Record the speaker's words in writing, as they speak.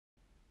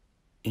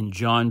In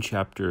John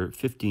chapter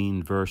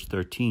 15, verse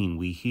 13,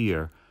 we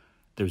hear,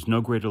 "There's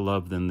no greater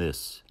love than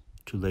this,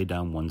 to lay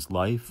down one's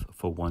life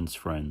for one's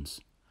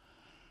friends."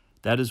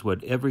 That is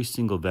what every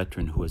single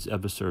veteran who has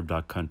ever served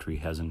our country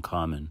has in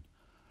common,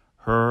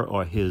 her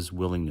or his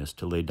willingness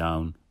to lay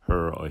down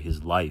her or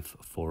his life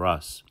for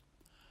us.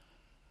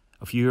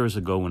 A few years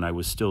ago, when I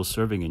was still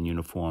serving in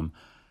uniform,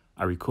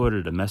 I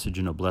recorded a message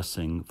and a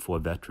blessing for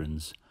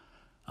veterans.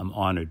 I'm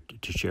honored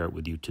to share it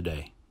with you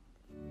today.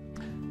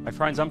 My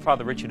friends, I'm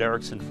Father Richard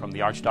Erikson from the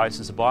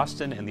Archdiocese of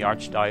Boston and the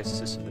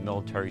Archdiocese of the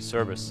Military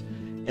Service,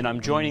 and I'm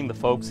joining the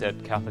folks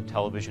at Catholic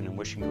Television in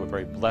wishing you a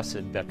very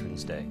blessed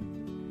Veterans Day.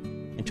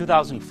 In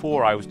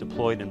 2004, I was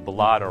deployed in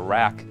Balad,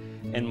 Iraq,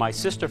 and my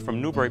sister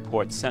from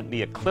Newburyport sent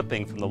me a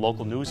clipping from the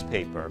local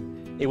newspaper.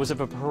 It was of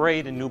a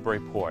parade in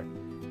Newburyport,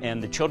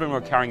 and the children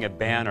were carrying a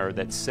banner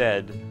that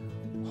said,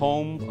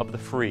 "Home of the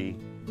free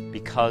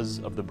because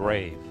of the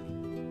brave."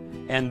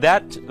 And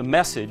that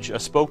message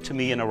spoke to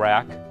me in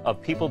Iraq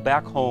of people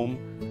back home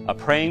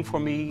praying for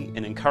me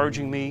and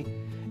encouraging me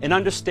and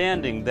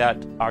understanding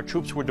that our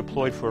troops were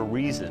deployed for a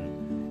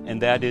reason,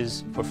 and that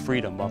is for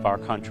freedom of our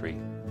country.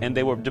 And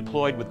they were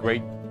deployed with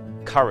great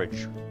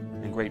courage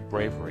and great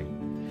bravery.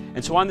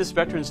 And so on this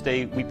Veterans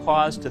Day, we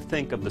pause to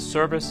think of the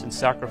service and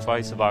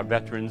sacrifice of our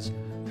veterans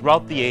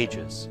throughout the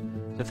ages,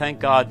 to thank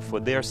God for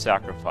their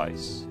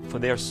sacrifice, for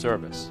their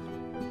service.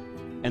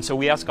 And so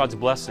we ask God's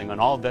blessing on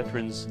all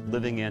veterans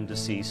living and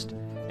deceased,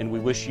 and we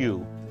wish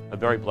you a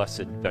very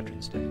blessed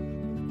Veterans Day.